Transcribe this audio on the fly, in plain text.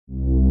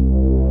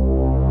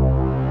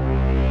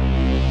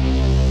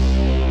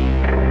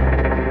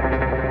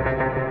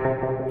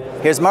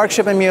Here's Marc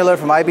Shipman-Mueller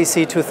from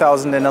IBC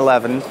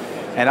 2011,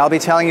 and I'll be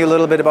telling you a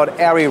little bit about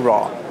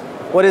ARRIRAW.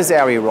 What is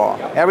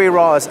ARRIRAW?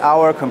 ARRIRAW is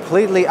our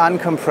completely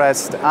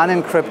uncompressed,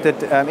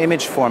 unencrypted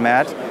image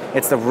format.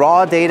 It's the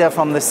raw data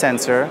from the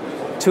sensor,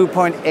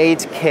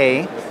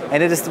 2.8K,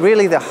 and it is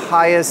really the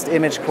highest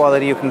image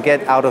quality you can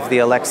get out of the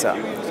Alexa.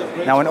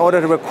 Now, in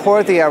order to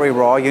record the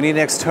ARRIRAW, you need an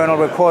external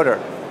recorder.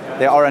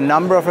 There are a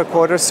number of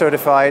recorders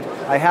certified.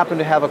 I happen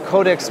to have a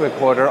codex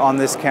recorder on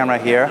this camera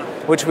here,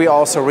 which we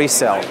also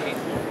resell.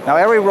 Now,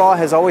 ARRIRAW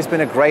has always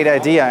been a great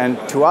idea, and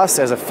to us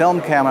as a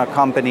film camera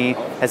company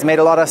has made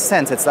a lot of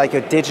sense. It's like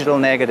your digital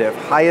negative,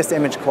 highest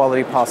image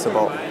quality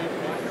possible.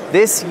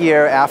 This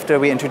year, after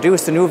we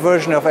introduced a new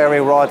version of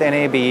ARRIRAW at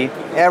NAB,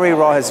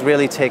 ARRIRAW has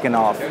really taken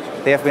off.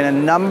 There have been a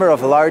number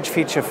of large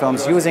feature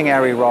films using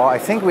ARRIRAW. I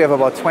think we have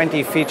about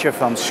 20 feature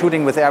films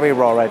shooting with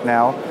ARRIRAW right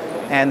now,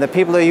 and the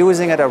people who are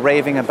using it are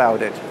raving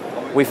about it.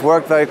 We've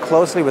worked very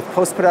closely with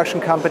post-production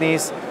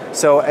companies,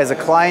 so as a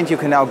client you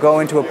can now go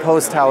into a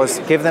post house,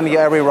 give them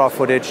your ARRIRAW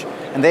footage,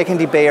 and they can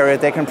debayer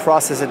it, they can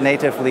process it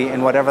natively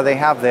in whatever they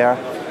have there.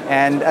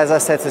 And as I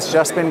said, it's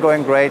just been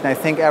going great, and I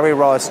think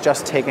ARRIRAW is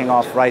just taking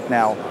off right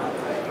now.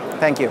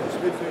 Thank you.